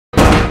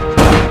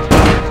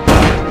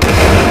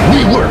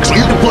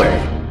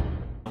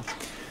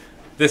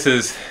This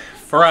is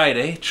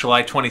Friday,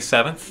 July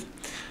 27th.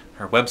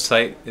 Our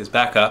website is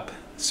back up.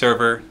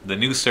 The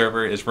new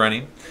server is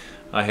running.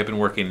 I have been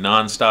working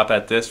non-stop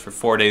at this for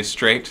 4 days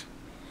straight.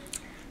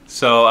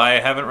 So I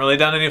haven't really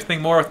done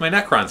anything more with my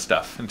Necron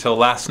stuff until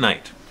last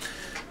night.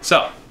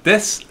 So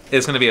this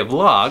is going to be a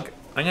vlog.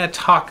 I'm going to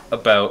talk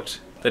about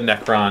the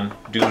Necron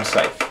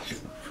Doomscythe,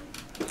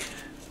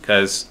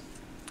 because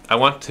I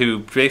want to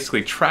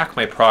basically track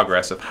my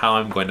progress of how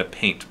I'm going to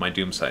paint my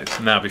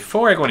Doomscythes. Now,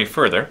 before I go any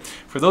further,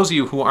 for those of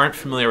you who aren't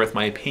familiar with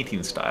my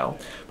painting style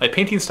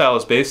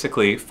is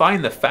basically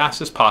find the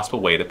fastest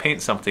possible way to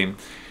paint something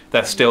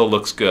that still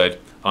looks good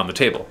on the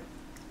table.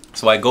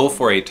 So I go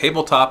for a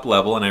tabletop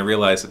level, and I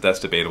realize that that's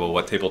debatable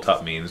what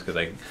tabletop means, because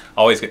I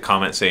always get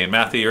comments saying,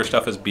 Matthew, your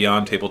stuff is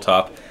beyond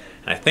tabletop.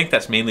 And I think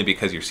that's mainly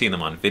because you're seeing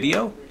them on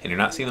video and you're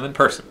not seeing them in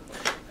person.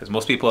 Because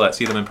most people that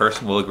see them in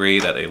person will agree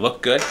that they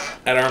look good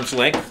at arm's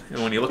length,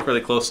 and when you look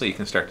really closely you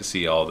can start to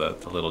see all the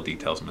little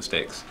details and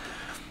mistakes.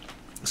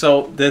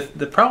 So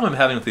the problem I'm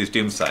having with these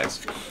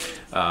Doomscythes,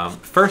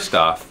 first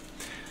off,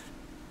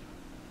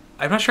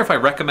 I'm not sure if I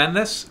recommend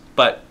this,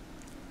 but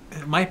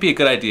it might be a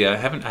good idea. I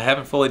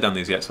haven't fully done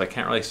these yet, so I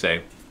can't really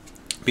say.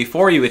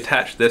 Before you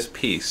attach this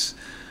piece,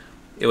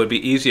 it would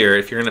be easier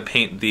if you're going to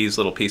paint these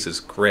little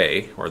pieces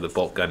gray, or the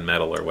bolt gun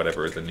metal, or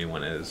whatever the new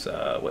one is.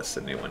 What's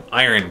the new one?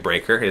 Iron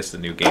Breaker is the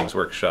new Games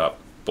Workshop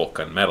bolt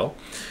gun metal.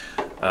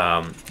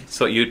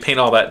 So you'd paint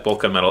all that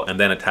bolt gun metal and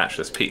then attach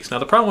this piece. Now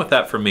the problem with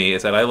that for me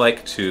is that I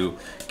like to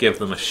give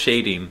them a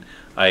shading.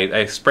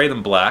 I spray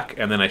them black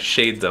and then I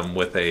shade them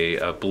with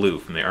a blue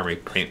from the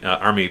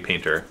Army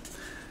Painter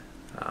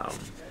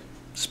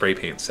spray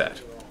paint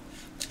set.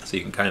 So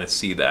you can kind of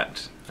see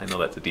that. I know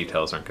that the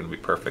details aren't going to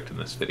be perfect in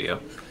this video.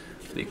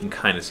 You can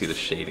kind of see the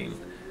shading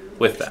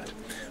with that.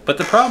 But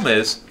the problem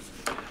is,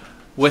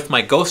 with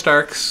my Ghost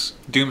Arcs,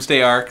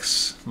 Doomsday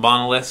Arcs,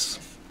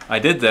 Monoliths, I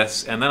did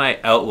this and then I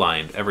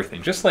outlined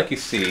everything, just like you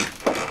see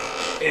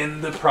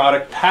in the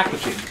product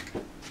packaging.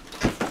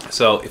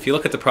 So if you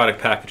look at the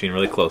product packaging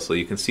really closely,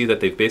 you can see that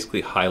they've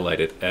basically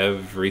highlighted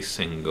every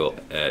single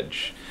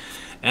edge.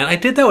 And I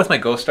did that with my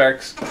Ghost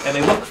Arcs, and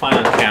they look fine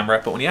on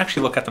camera, but when you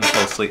actually look at them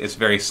closely, it's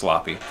very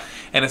sloppy.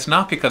 And it's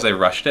not because I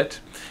rushed it,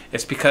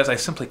 it's because I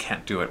simply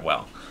can't do it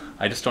well.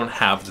 I just don't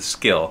have the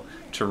skill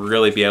to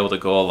really be able to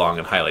go along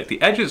and highlight.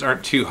 The edges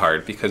aren't too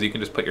hard because you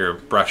can just put your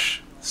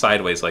brush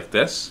sideways like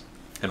this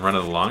and run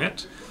it along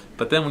it.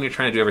 But then when you're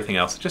trying to do everything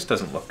else, it just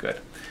doesn't look good.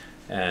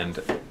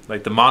 And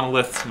like the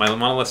monoliths, my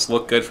monoliths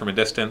look good from a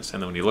distance,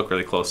 and then when you look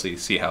really closely, you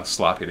see how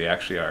sloppy they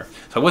actually are.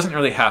 So I wasn't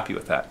really happy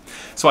with that.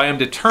 So I am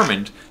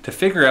determined to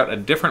figure out a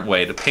different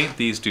way to paint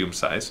these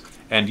Doomscythes,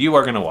 and you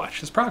are going to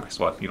watch this progress.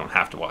 Well, you don't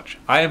have to watch.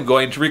 I am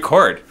going to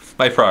record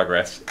my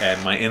progress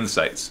and my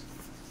insights.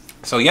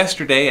 So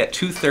yesterday at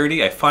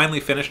 2:30, I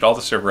finally finished all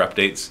the server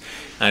updates,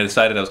 and I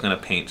decided I was going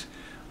to paint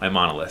my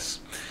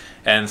monoliths.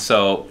 And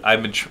so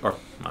I've been, or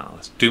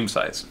monoliths,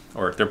 Doomscythes,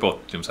 or they're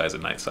both Doomscythes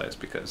at night size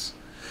because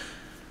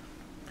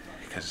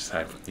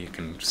you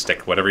can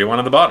stick whatever you want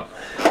on the bottom.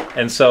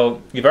 And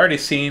so you've already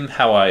seen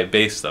how I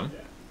base them.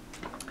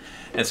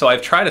 And so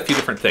I've tried a few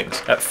different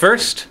things. At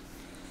first,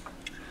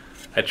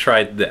 I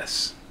tried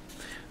this,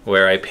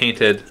 where I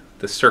painted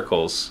the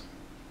circles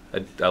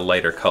a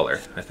lighter color.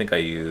 I think I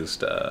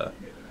used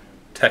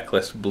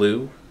Techless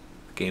Blue,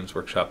 Games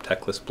Workshop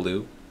Techless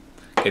Blue.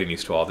 Getting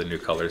used to all the new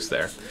colors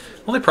there.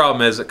 Only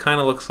problem is it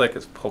kind of looks like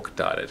it's polka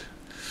dotted.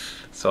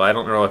 So I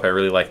don't know if I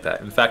really like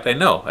that. In fact, I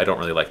know I don't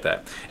really like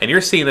that. And you're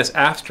seeing this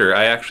after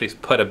I actually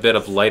put a bit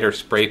of lighter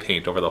spray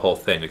paint over the whole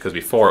thing, because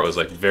before it was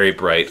like very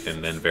bright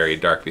and then very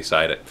dark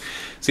beside it.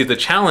 See, the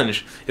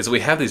challenge is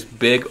we have these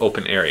big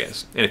open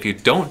areas. And if you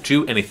don't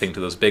do anything to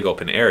those big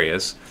open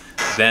areas,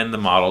 then the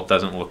model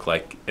doesn't look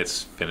like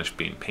it's finished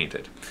being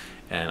painted.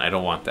 And I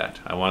don't want that.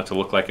 I want it to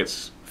look like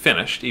it's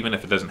finished, even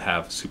if it doesn't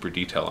have super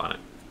detail on it.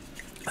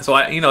 So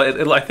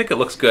I think it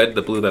looks good,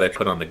 the blue that I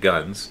put on the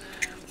guns.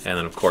 And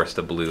then of course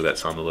the blue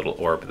that's on the little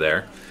orb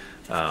there.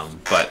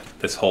 But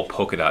this whole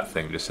polka dot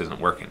thing just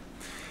isn't working.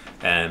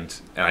 And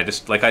I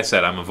just, like I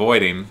said, I'm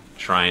avoiding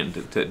trying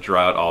to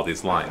draw out all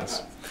these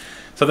lines.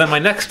 So then my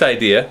next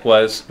idea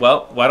was,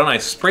 well, why don't I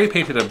spray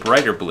paint it a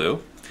brighter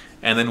blue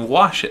and then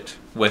wash it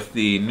with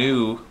the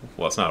new,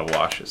 well, it's not a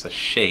wash, it's a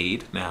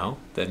shade now,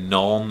 the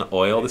Nuln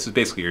Oil. This is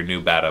basically your new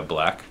Bada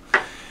Black.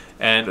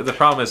 And the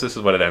problem is this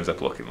is what it ends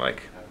up looking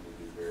like.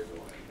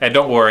 And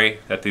don't worry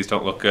that these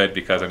don't look good,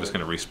 because I'm just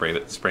going to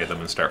spray them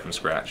and start from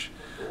scratch.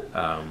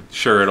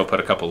 Sure, it'll put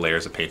a couple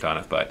layers of paint on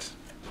it, but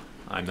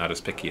I'm not as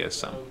picky as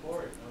some.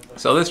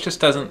 So this just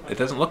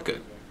doesn't look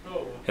good.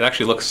 It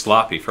actually looks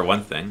sloppy for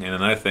one thing, and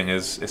another thing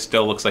is it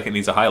still looks like it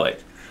needs a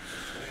highlight.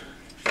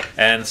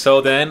 And so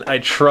then I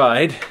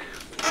tried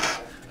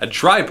a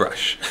dry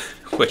brush,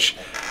 which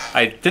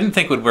I didn't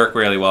think would work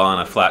really well on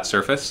a flat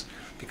surface,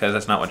 because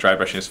that's not what dry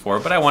brushing is for,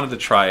 but I wanted to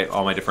try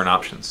all my different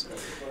options.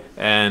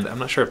 And I'm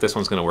not sure if this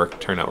one's going to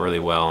turn out really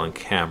well on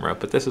camera,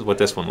 but this is what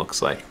this one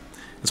looks like.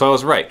 And so I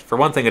was right. For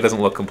one thing, it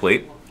doesn't look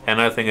complete. And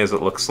another thing is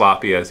it looks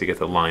sloppy as you get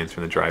the lines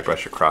from the dry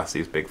brush across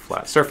these big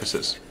flat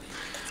surfaces.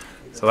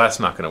 So that's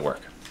not going to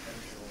work.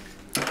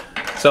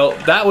 So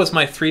that was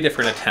my 3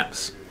 different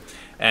attempts.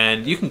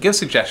 And you can give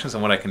suggestions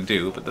on what I can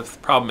do, but the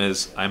problem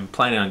is I'm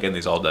planning on getting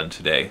these all done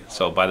today.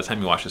 So by the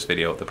time you watch this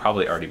video, they'll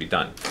probably already be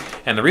done.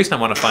 And the reason I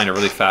want to find a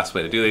really fast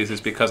way to do these is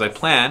because I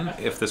plan,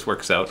 if this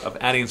works out, of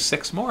adding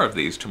 6 more of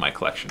these to my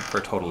collection for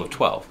a total of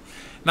 12.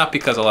 Not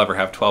because I'll ever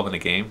have 12 in a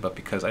game, but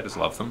because I just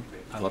love them.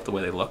 I love the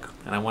way they look,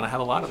 and I want to have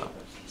a lot of them.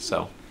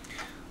 So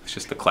it's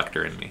just the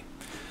collector in me.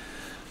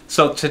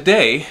 So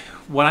today,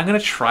 what I'm going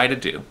to try to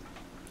do,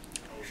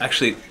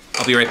 actually,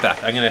 I'll be right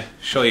back. I'm going to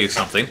show you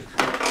something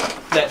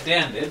that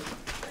Dan did.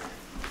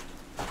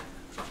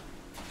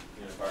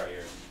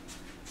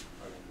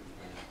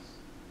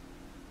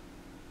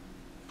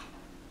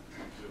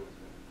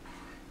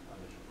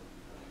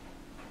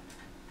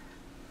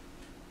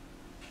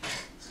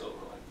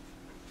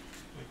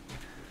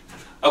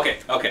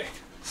 Okay.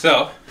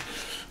 So,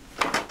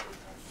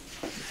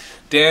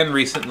 Dan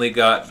recently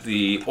got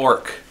the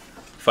orc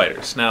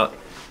fighters. Now,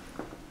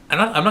 I'm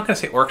not going to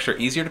say orcs are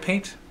easier to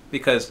paint,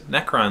 because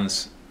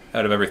Necrons,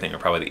 out of everything, are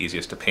probably the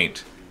easiest to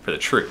paint for the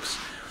troops.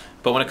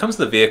 But when it comes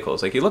to the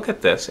vehicles, like you look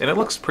at this, and it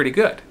looks pretty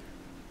good.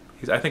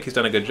 I think he's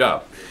done a good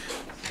job.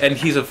 And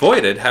he's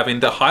avoided having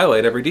to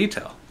highlight every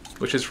detail,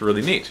 which is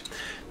really neat.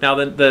 Now,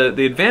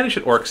 the advantage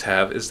that orcs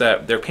have is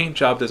that their paint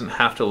job doesn't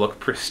have to look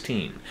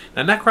pristine.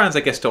 Now, Necrons, I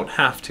guess, don't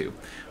have to,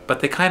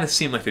 but they kind of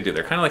seem like they do.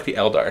 They're kind of like the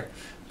Eldar,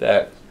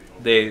 that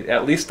they,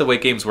 at least the way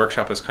Games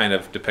Workshop has kind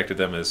of depicted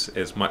them,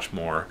 is much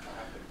more,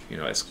 you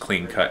know, as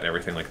clean cut and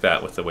everything like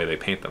that with the way they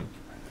paint them.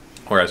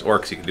 Whereas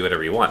orcs, you can do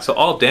whatever you want. So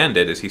all Dan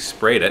did is he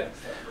sprayed it.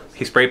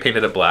 He spray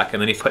painted it black, and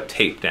then he put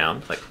tape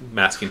down, like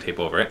masking tape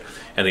over it,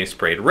 and then he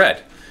sprayed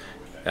red.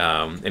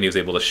 And he was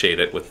able to shade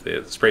it with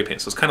the spray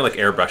paint. So it's kind of like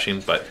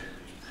airbrushing, but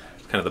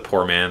kind of the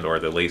poor man or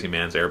the lazy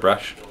man's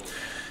airbrush.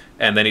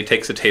 And then he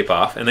takes the tape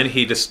off, and then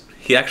he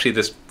actually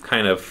just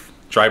kind of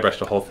dry brushed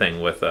the whole thing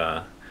with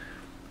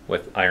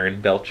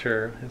iron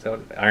belcher, is that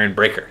what, iron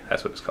breaker,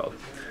 that's what it's called.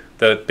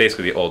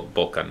 Basically the old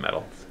bolt gun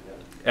metal.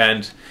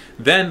 And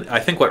then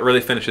I think what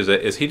really finishes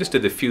it is he just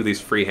did a few of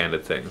these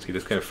free-handed things. He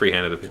just kind of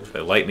free-handed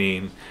the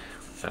lightning,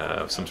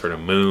 some sort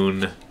of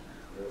moon,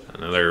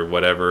 another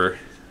whatever,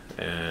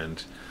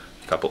 and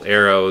a couple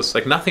arrows,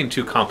 like nothing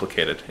too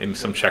complicated, in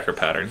some checker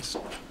patterns.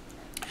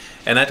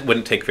 And that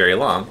wouldn't take very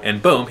long,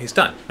 and boom, he's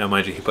done. Now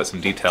mind you, he put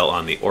some detail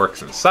on the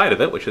orcs inside of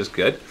it, which is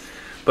good,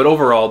 but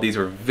overall these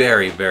were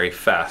very, very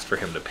fast for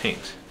him to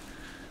paint.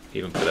 He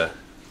even put a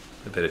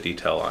bit of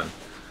detail on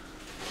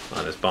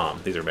his bomb.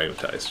 These are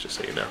magnetized, just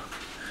so you know.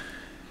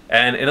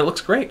 And it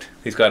looks great.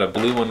 He's got a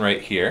blue one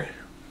right here.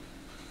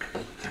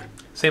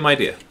 Same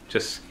idea,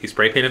 just he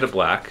spray painted it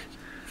black,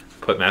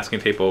 put masking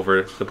tape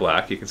over the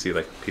black. You can see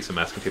like a piece of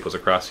masking tape was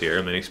across here,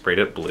 and then he sprayed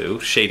it blue,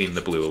 shading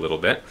the blue a little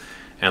bit.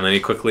 And then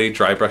he quickly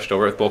dry brushed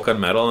over it with bolt gun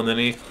metal, and then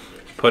he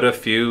put a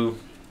few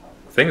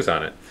things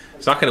on it.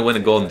 It's not going to win a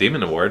Golden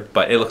Demon Award,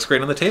 but it looks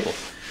great on the table.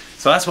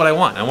 So that's what I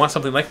want. I want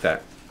something like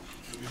that.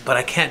 But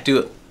I can't do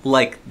it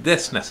like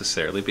this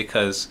necessarily,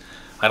 because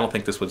I don't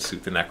think this would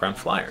suit the Necron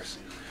flyers.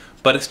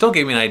 But it still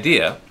gave me an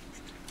idea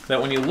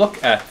that when you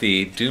look at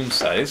the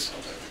Doomscythes,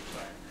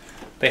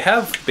 they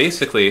have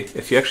basically,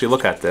 if you actually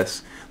look at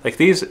this, like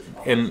these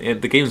in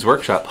the Games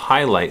Workshop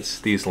highlights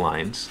these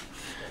lines.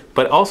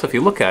 But also, if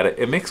you look at it,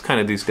 it makes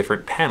kind of these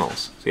different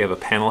panels. So you have a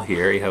panel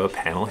here, you have a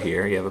panel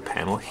here, you have a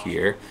panel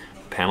here,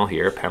 a panel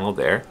here, a panel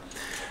there.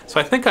 So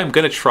I think I'm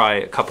going to try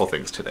a couple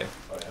things today.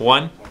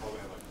 One,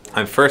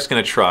 I'm first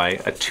going to try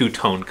a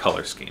two-tone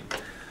color scheme.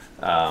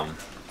 Let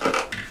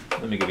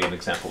me give you an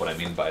example of what I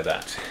mean by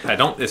that.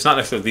 It's not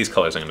necessarily these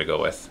colors I'm going to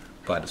go with,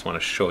 but I just want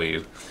to show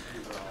you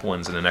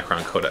ones in the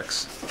Necron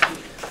Codex.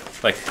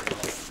 Like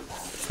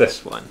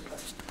this one.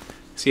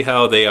 See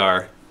how they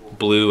are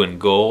blue and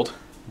gold?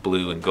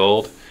 Blue and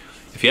gold.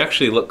 If you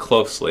actually look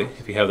closely,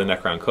 if you have the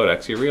Necron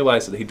Codex, you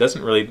realize that he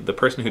doesn't really, the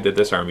person who did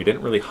this army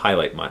didn't really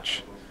highlight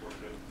much.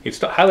 He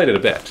still highlighted a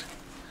bit,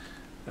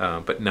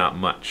 but not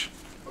much.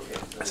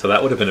 So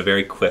that would have been a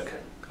very quick,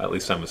 at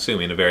least I'm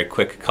assuming, a very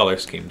quick color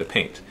scheme to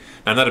paint.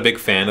 Now, I'm not a big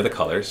fan of the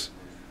colors.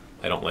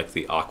 I don't like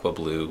the aqua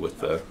blue with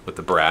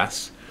the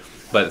brass,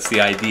 but it's the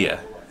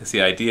idea. It's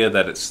the idea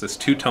that it's this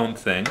two-tone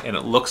thing, and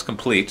it looks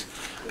complete,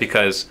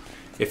 because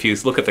if you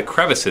look at the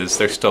crevices,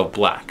 they're still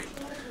black.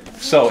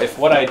 So if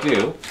what I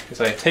do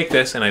is I take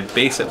this and I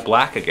base it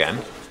black again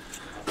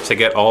to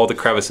get all the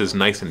crevices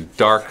nice and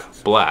dark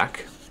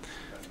black,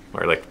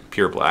 or like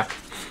pure black,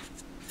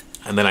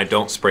 and then I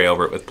don't spray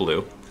over it with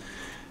blue,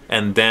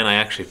 and then I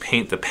actually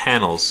paint the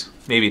panels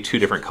maybe two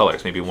different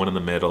colors, maybe one in the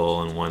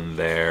middle and one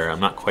there.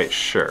 I'm not quite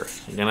sure.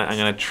 I'm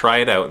gonna try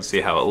it out and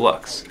see how it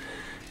looks,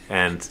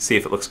 and see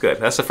if it looks good.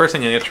 That's the first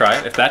thing I'm gonna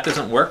try. If that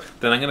doesn't work,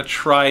 then I'm gonna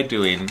try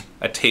doing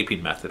a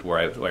taping method where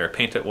I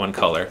paint it one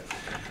color,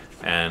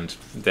 and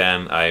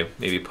then I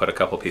maybe put a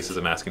couple pieces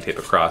of masking tape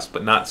across,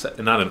 but not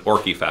an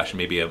orky fashion,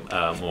 maybe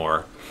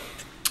a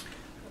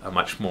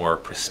much more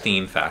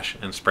pristine fashion,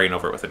 and spraying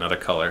over it with another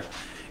color,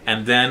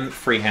 and then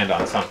freehand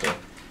on something.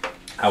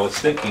 I was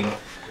thinking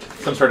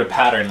some sort of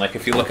pattern, like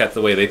if you look at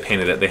the way they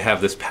painted it, they have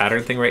this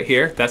pattern thing right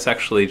here. That's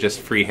actually just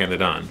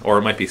free-handed on, or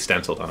it might be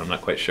stenciled on, I'm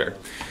not quite sure.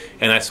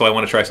 And so I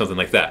want to try something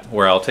like that,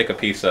 where I'll take a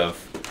piece of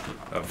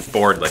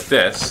board like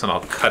this, and I'll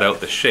cut out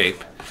the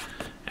shape,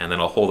 and then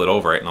I'll hold it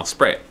over it, and I'll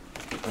spray it.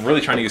 I'm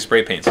really trying to use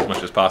spray paints as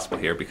much as possible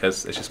here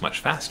because it's just much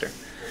faster.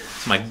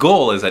 So my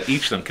goal is that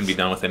each of them can be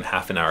done within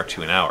half an hour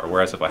to an hour,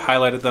 whereas if I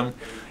highlighted them,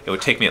 it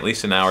would take me at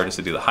least an hour just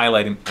to do the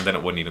highlighting, and then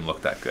it wouldn't even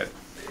look that good.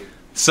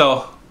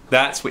 So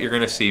that's what you're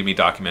going to see me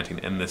documenting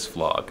in this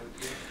vlog.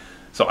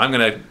 So I'm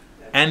going to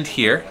end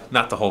here,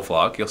 not the whole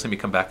vlog. You'll see me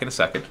come back in a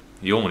second.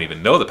 You won't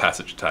even know the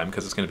passage of time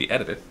because it's going to be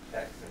edited.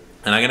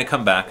 And I'm going to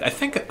come back. I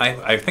think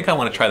I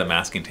want to try the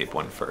masking tape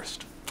one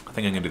first. I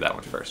think I'm going to do that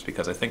one first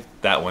because I think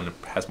that one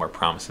has more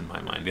promise in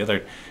my mind. The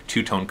other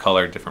two-tone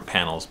color, different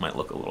panels might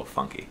look a little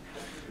funky.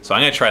 So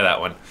I'm going to try that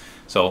one.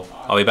 So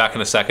I'll be back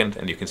in a second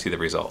and you can see the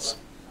results.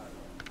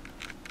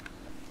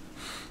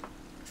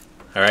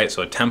 Alright,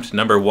 so attempt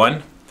number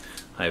 1.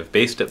 I've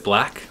based it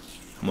black.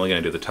 I'm only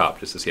going to do the top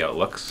just to see how it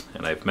looks.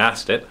 And I've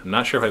masked it. I'm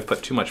not sure if I've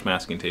put too much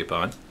masking tape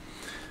on.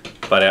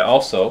 But I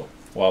also,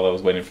 while I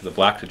was waiting for the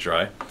black to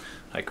dry,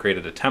 I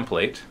created a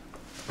template.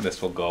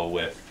 This will go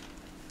with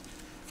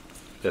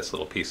this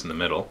little piece in the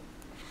middle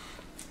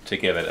to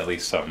give it at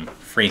least some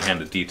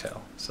free-handed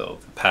detail. So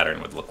the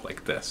pattern would look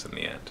like this in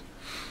the end.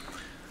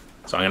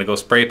 So I'm going to go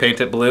spray paint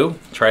it blue,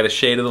 try to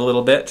shade it a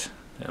little bit,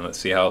 and let's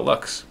see how it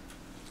looks.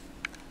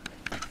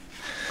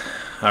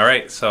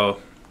 Alright, so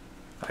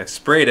I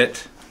sprayed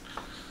it.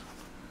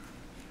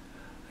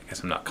 I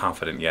guess I'm not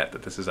confident yet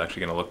that this is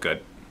actually going to look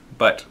good,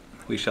 but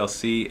we shall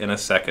see in a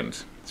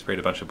second. Sprayed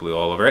a bunch of blue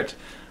all over it.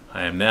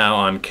 I am now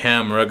on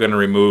camera going to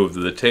remove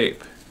the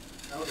tape.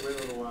 I would wait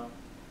a little while.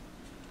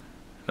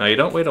 Now you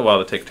don't wait a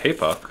while to take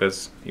tape off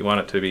because you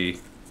want it to be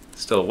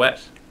still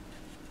wet,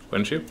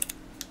 wouldn't you?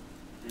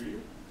 Do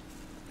you?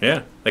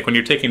 Yeah, like when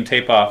you're taking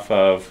tape off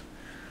of,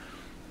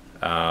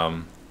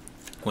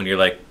 when you're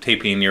like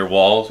taping your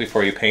walls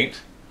before you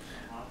paint,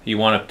 you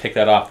want to take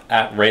that off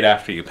right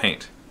after you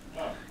paint.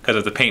 Because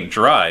if the paint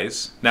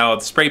dries, now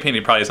the spray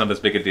painting probably is not as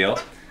big a deal,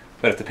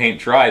 but if the paint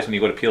dries when you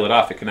go to peel it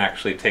off, it can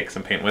actually take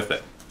some paint with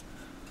it.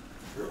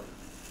 Sure.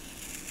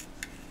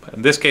 But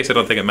in this case, I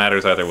don't think it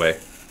matters either way.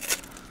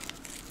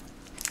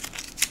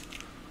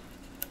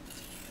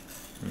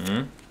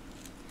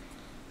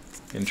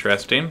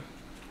 Interesting.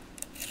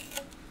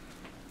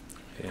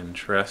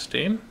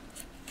 Interesting.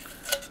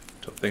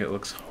 Don't think it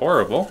looks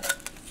horrible.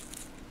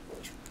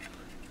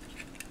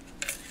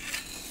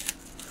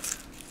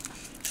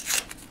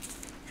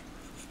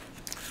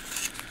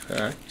 In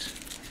fact,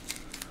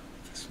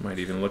 this might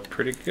even look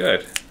pretty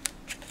good.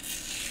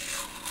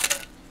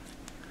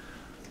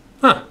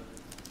 Huh.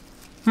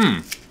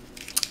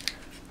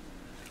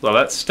 Well,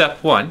 that's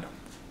step 1.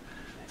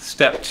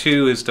 Step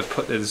 2 is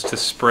to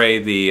spray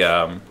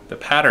the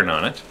pattern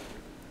on it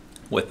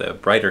with a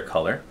brighter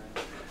color,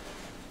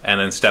 and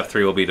then step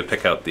 3 will be to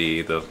pick out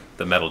the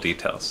metal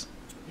details.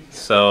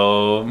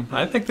 So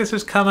I think this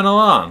is coming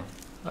along.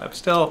 I'm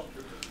still,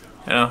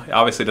 you know, it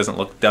obviously doesn't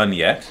look done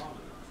yet,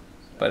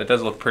 but it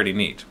does look pretty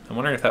neat. I'm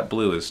wondering if that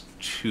blue is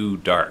too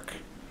dark,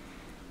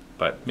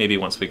 but maybe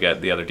once we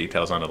get the other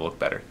details on, it'll look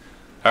better.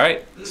 All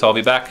right, so I'll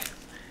be back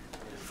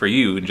for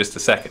you in just a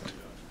second.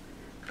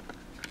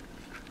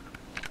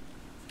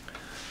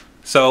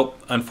 So,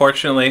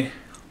 unfortunately,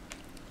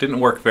 didn't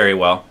work very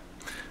well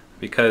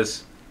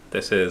because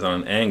this is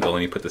on an angle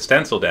and you put the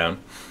stencil down,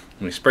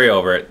 when you spray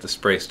over it, the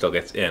spray still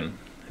gets in.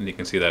 And you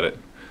can see that it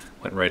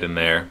went right in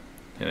there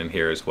and in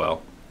here as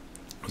well.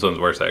 This one's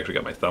worse, I actually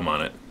got my thumb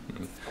on it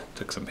and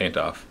took some paint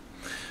off.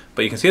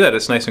 But you can see that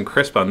it's nice and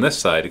crisp on this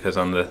side because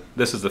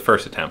this is the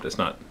first attempt, it's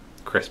not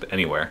crisp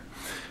anywhere.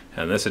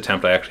 And this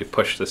attempt I actually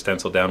pushed the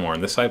stencil down more on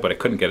this side, but I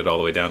couldn't get it all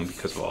the way down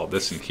because of all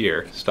this in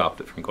here,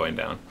 stopped it from going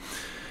down.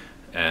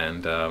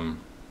 And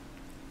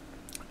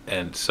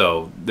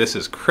so this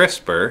is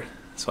crisper,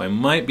 so I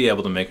might be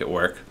able to make it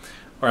work,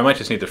 or I might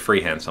just need to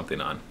freehand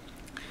something on.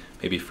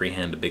 Maybe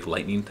freehand a big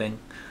lightning thing,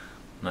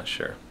 I'm not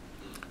sure.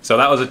 So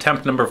that was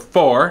attempt number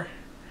 4.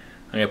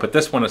 I'm going to put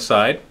this one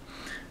aside,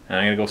 and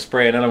I'm going to go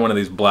spray another one of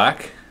these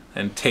black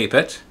and tape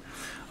it.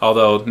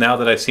 Although now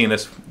that I've seen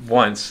this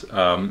once,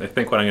 I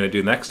think what I'm going to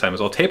do next time is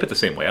I'll tape it the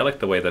same way. I like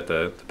the way that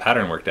the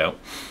pattern worked out.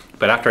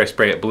 But after I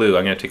spray it blue,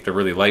 I'm going to take the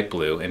really light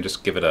blue and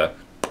just give it a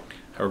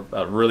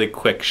really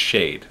quick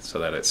shade so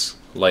that it's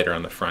lighter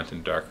on the front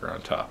and darker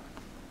on top.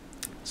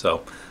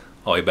 So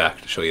I'll be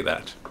back to show you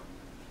that.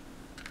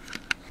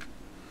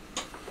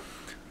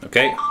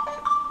 Okay,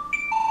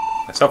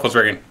 my cell phone's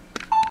ringing.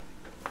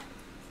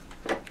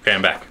 Okay,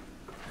 I'm back.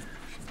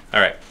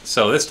 Alright,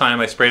 so this time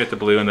I sprayed it to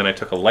blue and then I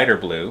took a lighter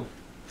blue.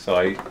 So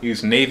I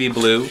used navy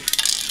blue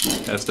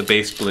as the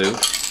base blue,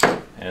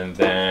 and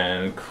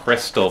then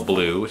crystal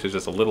blue, which is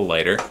just a little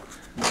lighter.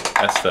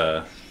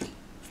 That's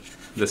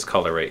this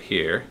color right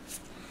here,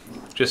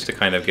 just to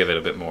kind of give it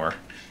a bit more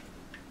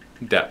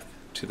depth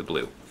to the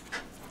blue.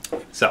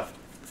 So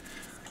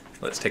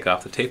let's take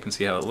off the tape and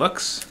see how it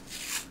looks.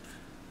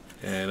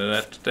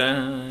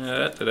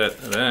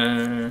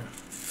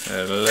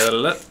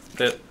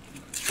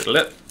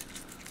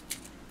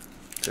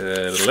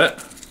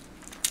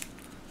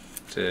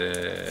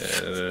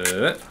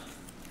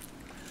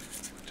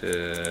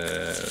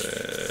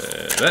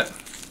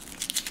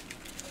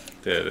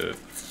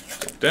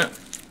 That.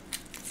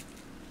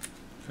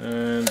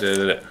 And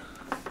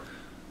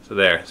so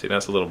there, see,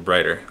 that's a little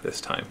brighter this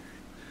time,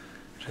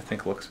 which I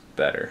think looks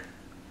better.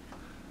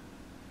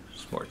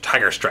 Just more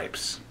tiger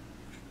stripes.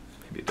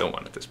 Maybe you don't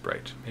want it this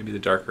bright. Maybe the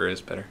darker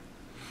is better,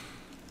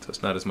 so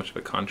it's not as much of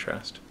a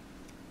contrast.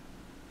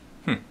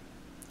 I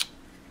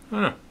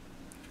don't know.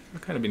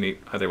 It'll kind of be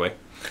neat either way.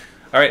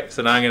 All right,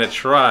 so now I'm going to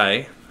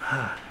try.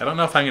 I don't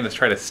know if I'm going to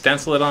try to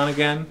stencil it on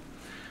again,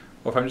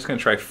 or if I'm just going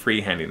to try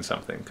freehanding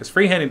something, because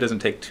freehanding doesn't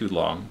take too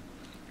long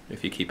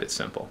if you keep it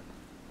simple.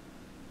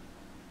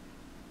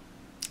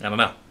 I don't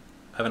know.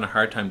 I'm having a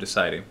hard time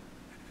deciding.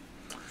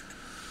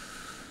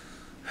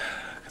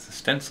 Because the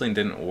stenciling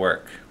didn't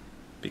work,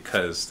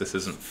 because this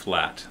isn't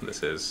flat. This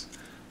has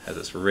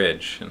this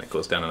ridge, and it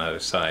goes down on the other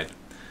side.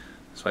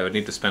 So I would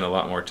need to spend a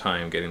lot more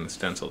time getting the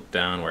stencil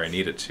down where I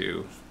need it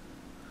to,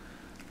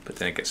 but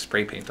then it gets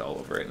spray paint all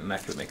over it, and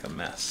that could make a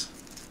mess.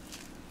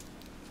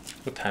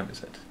 What time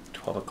is it?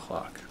 12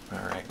 o'clock. All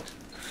right.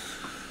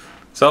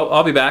 So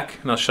I'll be back,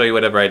 and I'll show you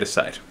whatever I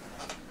decide.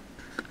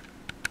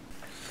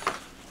 All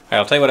right,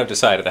 I'll tell you what I've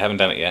decided. I haven't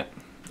done it yet.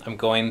 I'm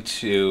going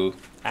to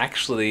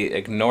actually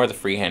ignore the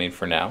freehanding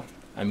for now.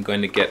 I'm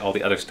going to get all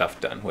the other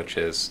stuff done, which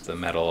is the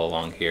metal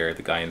along here,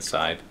 the guy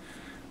inside,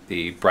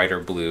 the brighter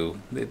blue.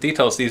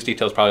 These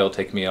details probably will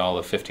take me all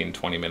of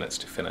 15-20 minutes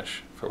to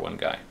finish for one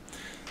guy.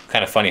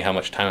 Kind of funny how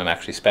much time I'm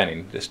actually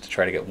spending just to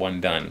try to get one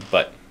done,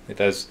 but it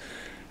does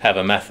have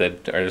a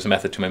method, or there's a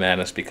method to my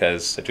madness,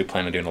 because I do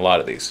plan on doing a lot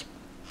of these.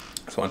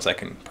 So once I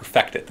can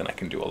perfect it, then I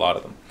can do a lot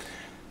of them.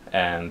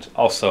 And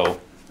also,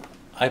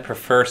 I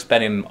prefer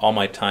spending all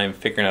my time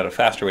figuring out a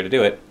faster way to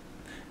do it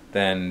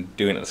than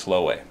doing it the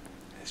slow way.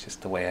 It's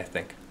just the way I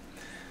think.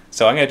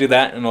 So I'm going to do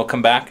that, and we'll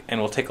come back and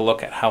we'll take a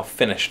look at how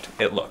finished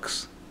it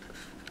looks.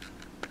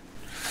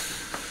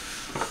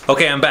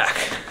 Okay, I'm back.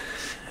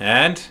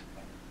 And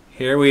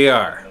here we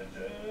are.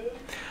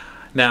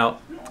 Now,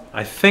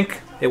 I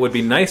think it would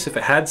be nice if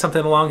it had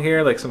something along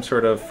here, like some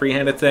sort of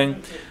free-handed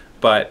thing,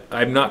 but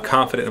I'm not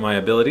confident in my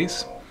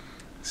abilities.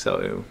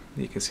 So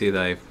you can see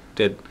that I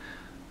did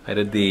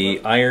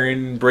the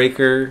iron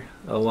breaker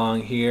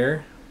along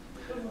here,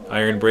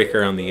 iron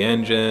breaker on the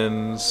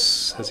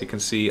engines, as you can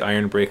see,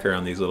 iron breaker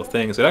on these little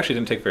things. It actually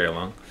didn't take very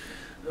long.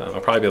 I'll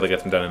probably be able to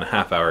get them done in a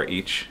half hour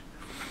each.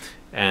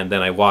 And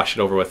then I wash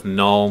it over with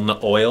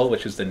Nuln oil,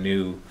 which is the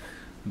new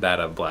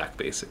Bata Black,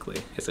 basically.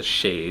 It's a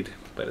shade,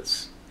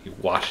 but you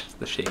wash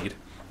the shade.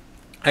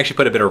 I actually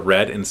put a bit of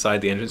red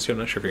inside the engines too. I'm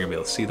not sure if you're going to be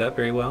able to see that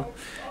very well,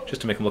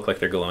 just to make them look like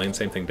they're glowing.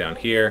 Same thing down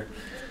here.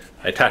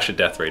 I attached a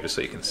death ray just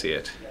so you can see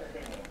it.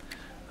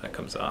 That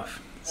comes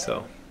off.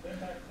 So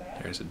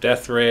there's a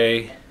death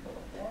ray.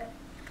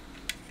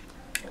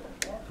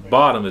 The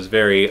bottom is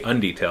very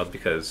undetailed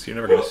because you're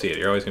never going to see it.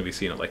 You're always going to be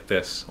seeing it like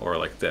this or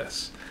like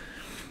this.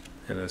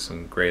 And there's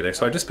some gray there.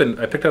 So I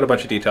picked out a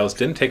bunch of details.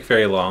 Didn't take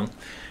very long.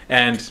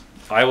 And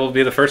I will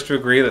be the first to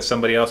agree that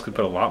somebody else could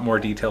put a lot more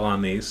detail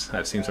on these.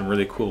 I've seen some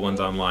really cool ones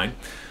online.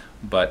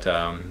 But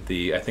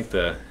I think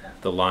the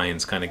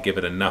lines kind of give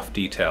it enough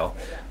detail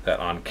that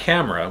on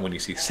camera, when you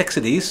see 6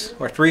 of these,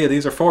 or 3 of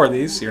these, or 4 of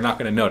these, you're not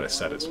going to notice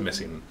that it's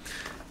missing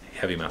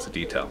heavy amounts of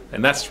detail.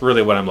 And that's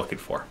really what I'm looking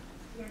for.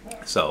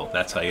 So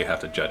that's how you have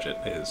to judge it,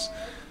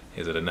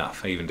 is it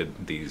enough? I even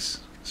did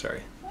these,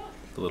 sorry,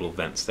 the little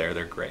vents there,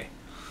 they're gray.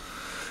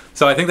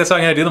 So I think that's how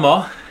I'm going to do them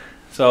all.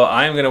 So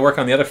I'm going to work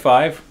on the other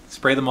 5,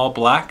 spray them all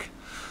black,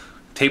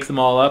 tape them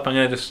all up. I'm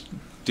going to just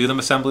do them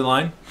assembly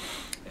line.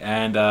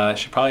 And I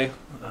should probably,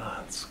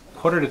 it's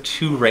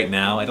 1:45 right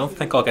now. I don't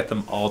think I'll get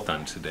them all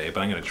done today,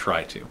 but I'm going to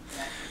try to.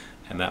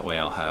 And that way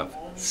I'll have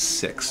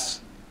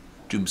 6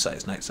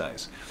 Doomscythes, night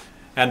size.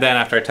 And then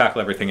after I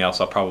tackle everything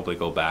else, I'll probably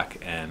go back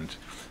and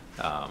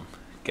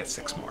get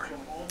 6 more.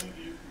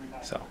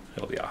 So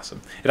it'll be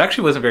awesome. It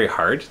actually wasn't very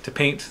hard to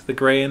paint the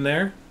gray in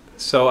there.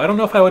 So I don't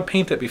know if I would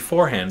paint it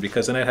beforehand,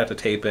 because then I'd have to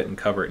tape it and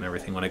cover it and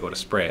everything when I go to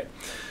spray it.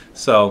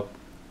 So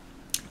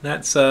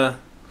that's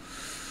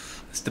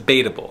it's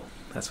debatable.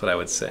 That's what I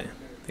would say,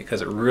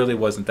 because it really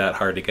wasn't that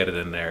hard to get it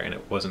in there, and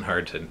it wasn't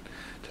hard to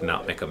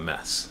not make a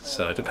mess.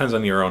 So it depends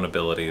on your own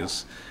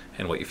abilities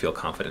and what you feel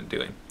confident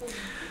doing.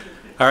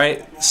 All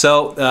right,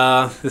 so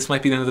this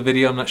might be the end of the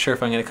video. I'm not sure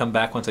if I'm going to come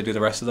back once I do the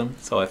rest of them.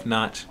 So if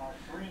not,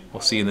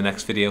 we'll see you in the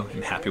next video,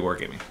 and happy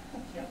wargaming.